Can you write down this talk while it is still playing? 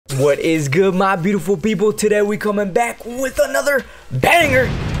What is good, my beautiful people? Today we coming back with another banger.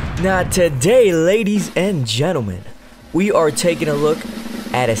 Now today, ladies and gentlemen, we are taking a look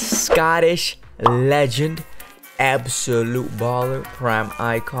at a Scottish legend, absolute baller, prime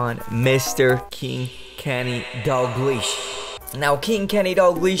icon, Mr. King Kenny Dalglish. Now King Kenny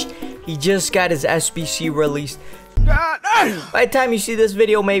Dalglish, he just got his SBC released. By the time you see this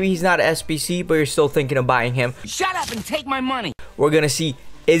video, maybe he's not an SBC, but you're still thinking of buying him. Shut up and take my money. We're gonna see,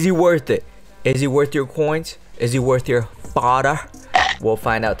 is he worth it? Is he worth your coins? Is he worth your fodder? We'll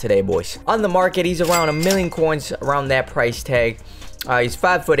find out today, boys. On the market, he's around 1 million coins, around that price tag. He's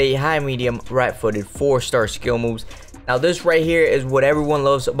 5'8", high medium, right-footed, 4-star skill moves. Now this right here is what everyone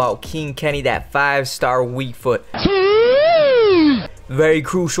loves about King Kenny, that 5-star weak foot. Very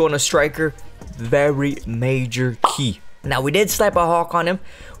crucial in a striker, very major key. Now we did slap a hawk on him.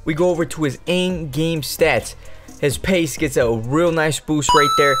 We go over to his in-game stats. His pace gets a real nice boost right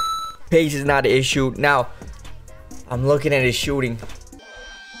there. Pace is not an issue. Now, I'm looking at his shooting.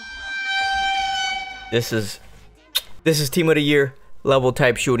 This is team of the year level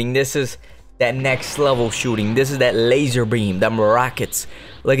type shooting. This is that next level shooting. This is that laser beam, them rockets.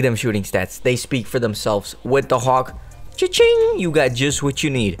 Look at them shooting stats. They speak for themselves. With the hawk, cha-ching, you got just what you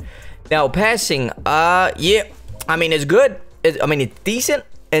need. Now passing, yeah, I mean it's good. It's decent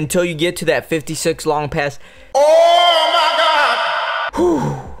until you get to that 56 long pass. Oh my God!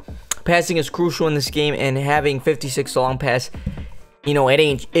 Whew. Passing is crucial in this game, and having 56 long pass, you know, it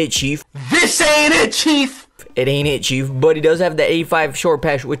ain't it, chief. This ain't it, chief. It ain't it, chief. But he does have the 85 short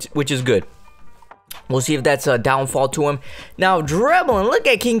pass, which is good. We'll see if that's a downfall to him. Now, dribbling. Look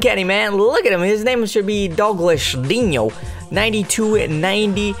at King Kenny, man. Look at him. His name should be Dalglish Dino. 92,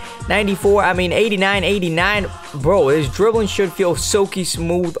 90, 94. I mean, 89, 89. Bro, his dribbling should feel silky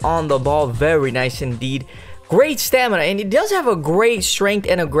smooth on the ball. Very nice indeed. Great stamina. And he does have a great strength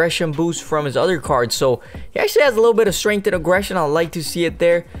and aggression boost from his other cards. So, he actually has a little bit of strength and aggression. I like to see it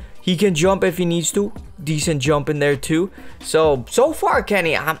there. He can jump if he needs to. Decent jump in there too. So far,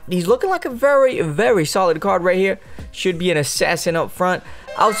 Kenny, he's looking like a very, very solid card right here. Should be an assassin up front.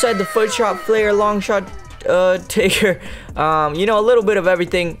 Outside the foot shot, flare, long shot, taker. You know, a little bit of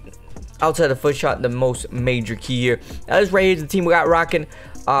everything. Outside the foot shot, the most major key here. Now, this right here is the team we got rocking.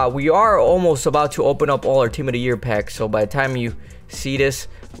 We are almost about to open up all our Team of the Year packs. So by the time you see this,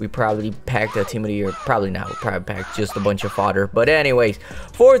 we probably packed a Team of the Year. Probably not. We probably packed just a bunch of fodder. But anyways,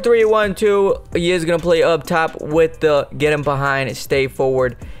 4-3-1-2. He is going to play up top with the get him behind, stay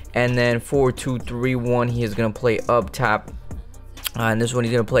forward. And then 4-2-3-1. He is going to play up top. And this one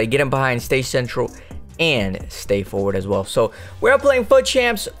he's going to play get him behind, stay central, and stay forward as well. So we're playing Foot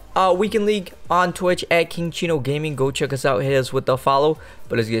Champs Weekend League on Twitch at King Chino Gaming. Go check us out. Hit us with the follow.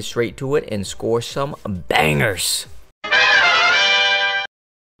 But let's get straight to it and score some bangers.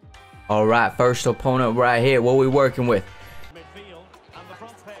 All right, first opponent right here. What we working with?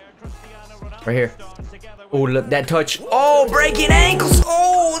 Right here. Oh, look, that touch. Oh, breaking ankles.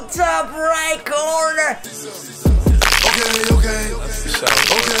 Oh, top right corner.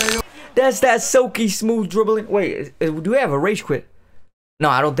 Okay. That's that silky smooth dribbling. Wait, do we have a rage quit? No,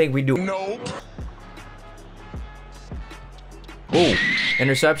 I don't think we do. Nope. Oh,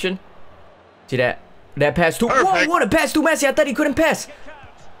 interception. See that? That pass to. Whoa, what a pass to Messi. I thought he couldn't pass.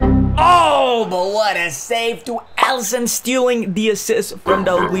 Oh, but what a save to Alisson, stealing the assist from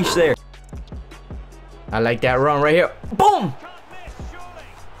Dalglish there. I like that run right here. Boom!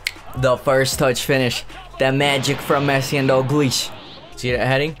 The first touch finish. The magic from Messi and Dalglish. See that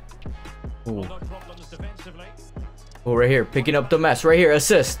heading? Ooh. Oh, right here. Picking up the mess. Right here.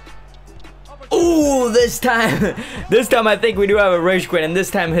 Assist. Ooh, this time. This time I think we do have a rage quit. And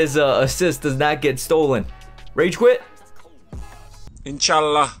this time his assist does not get stolen. Rage quit?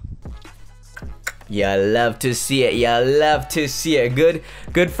 Inshallah. You love to see it. You love to see it.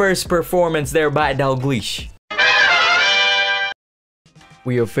 Good first performance there by Dalglish.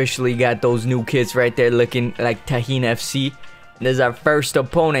 We officially got those new kits right there looking like Tahine FC. This is our first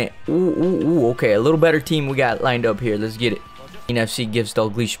opponent. Ooh, okay. A little better team we got lined up here. Let's get it. Tahine FC gives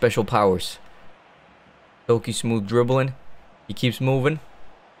Dalglish special powers. Silky smooth dribbling. He keeps moving.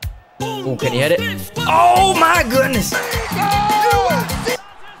 Ooh, can he hit it? Oh my goodness!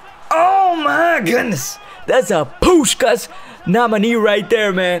 Oh my goodness! That's a Pushkas nominee right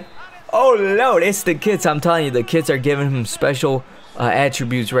there, man. Oh Lord, it's the kits. I'm telling you, the kits are giving him special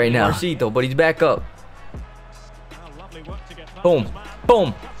attributes right now. Marcito, but he's back up. Boom,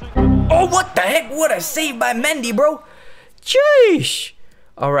 boom. Oh, what the heck? What a save by Mendy, bro. Jeez.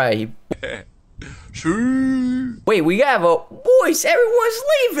 All right. Wait, we have a boys. Everyone's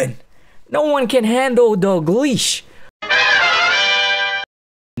leaving. No one can handle Dalglish.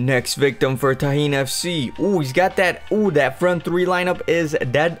 Next victim for Tahine FC. Ooh, he's got that. Ooh, that front three lineup is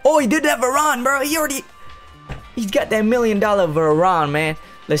dead. Oh, he did that Varane, bro. He's got that $1 million Varane, man.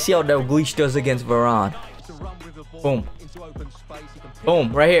 Let's see how Dalglish does against Varane. Boom.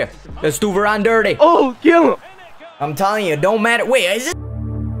 Boom, right here. Let's do Varane dirty. Oh, kill him. I'm telling you, don't matter. Wait, is it?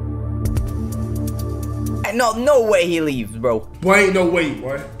 No way he leaves, bro. Boy, ain't no way,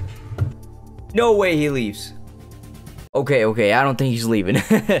 boy. No way he leaves. Okay, I don't think he's leaving.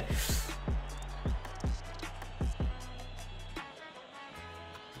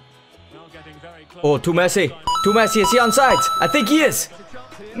 Oh, too Messi. Is he on sides? I think he is.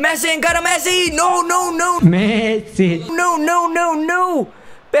 Messi ain't got a Messi. No. Messi. No.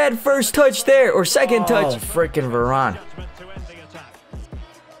 Bad first touch there, or second touch. Freaking Varane.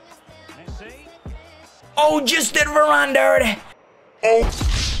 Oh, just did Varane dirty.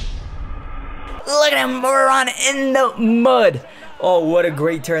 Look at him, Varane in the mud. Oh, what a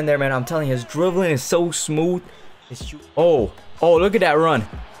great turn there, man. I'm telling you, his dribbling is so smooth. Oh, look at that run.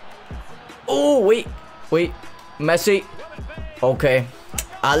 Oh, wait. Messi. Okay.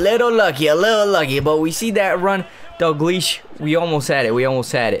 A little lucky, but we see that run. Dalglish, we almost had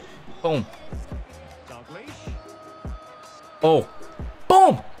it. Boom. Oh.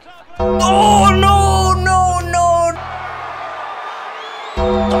 Boom. Oh, no. No.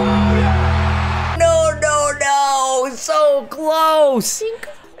 So close.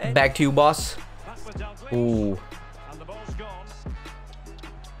 Back to you, boss. Ooh.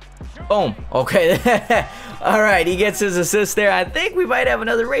 Boom. Okay. All right, he gets his assist there. I think we might have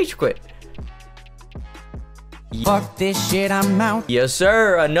another rage quit. Fuck this shit, I'm out. Yes,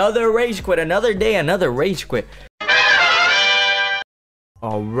 sir. Another rage quit. Another day, another rage quit.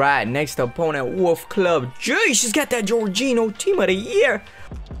 All right, next opponent, Wolf Club. Jeez, she's got that Jorginho Team of the Year.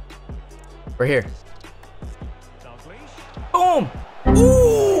 We're here. Boom.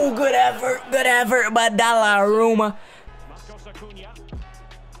 Ooh, good effort by Donnarumma.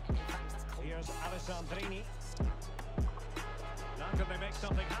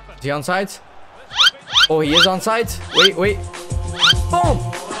 Is he on sides? Oh, he is on sides. Wait. Boom.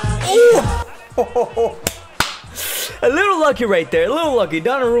 Ooh. A little lucky right there. A little lucky.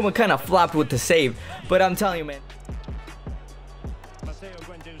 Donnarumma kind of flopped with the save. But I'm telling you, man.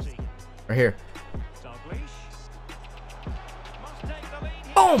 Right here.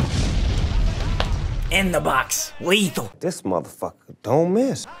 Boom. In the box. Lethal. This motherfucker don't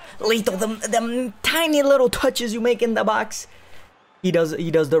miss. Lethal. Them tiny little touches you make in the box. He does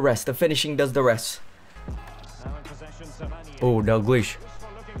the rest. The finishing does the rest. Oh, Dalglish.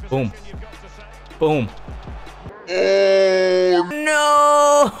 Boom.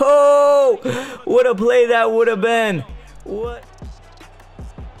 No! What a play that would have been. What?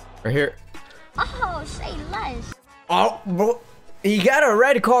 Right here. Oh, say less. Oh, bro. He got a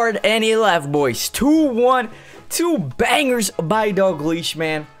red card and he left, boys. 2-1. 2 bangers by Dalglish,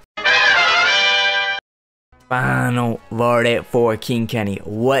 man. Final verdict for King Kenny.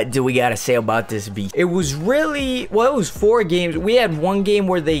 What do we gotta say about this beast? It was really, well, it was 4 games. We had 1 game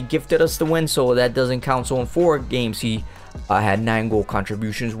where they gifted us the win, so that doesn't count. So in 4 games, he had 9 goal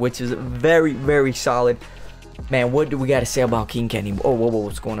contributions, which is very, very solid. Man, what do we gotta say about King Kenny? Oh, whoa,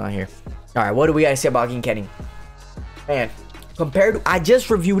 what's going on here? All right, what do we gotta say about King Kenny? Man, compared to, I just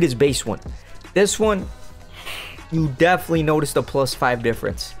reviewed his base one. This one, you definitely noticed the +5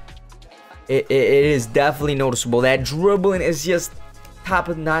 difference. It is definitely noticeable. That dribbling is just top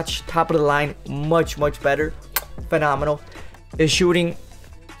of the notch, top of the line, much better. Phenomenal. His shooting,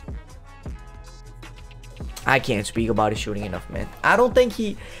 I can't speak about his shooting enough, man. I don't think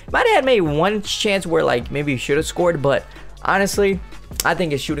he might have had maybe 1 chance where like maybe he should have scored, but honestly, I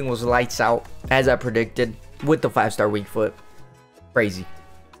think his shooting was lights out as I predicted with the 5-star weak foot. Crazy.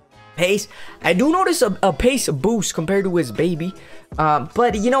 Pace, I do notice a pace boost compared to his baby,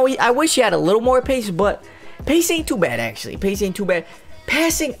 but you know, I wish he had a little more pace, but pace ain't too bad actually. Pace ain't too bad.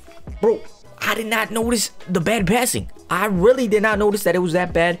 Passing, bro, I did not notice the bad passing. I really did not notice that it was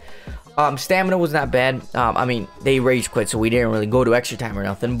that bad. Stamina was not bad. I mean, they rage quit, so we didn't really go to extra time or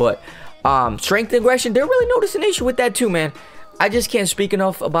nothing, but strength and aggression, didn't really notice an issue with that too, man. I just can't speak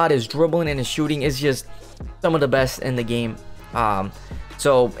enough about his dribbling and his shooting. It's just some of the best in the game.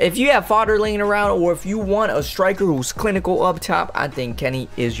 So if you have fodder laying around, or if you want a striker who's clinical up top, I think Kenny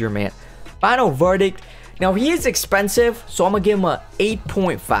is your man. Final verdict. Now, he is expensive, so I'm gonna give him a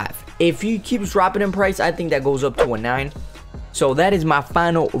 8.5. If he keeps dropping in price, I think that goes up to a 9. So that is my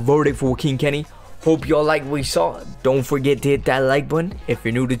final verdict for King Kenny. Hope y'all like what we saw. Don't forget to hit that like button. If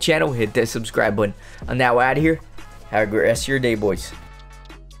you're new to the channel, hit that subscribe button. I'm now out of here. Have a great rest of your day, boys.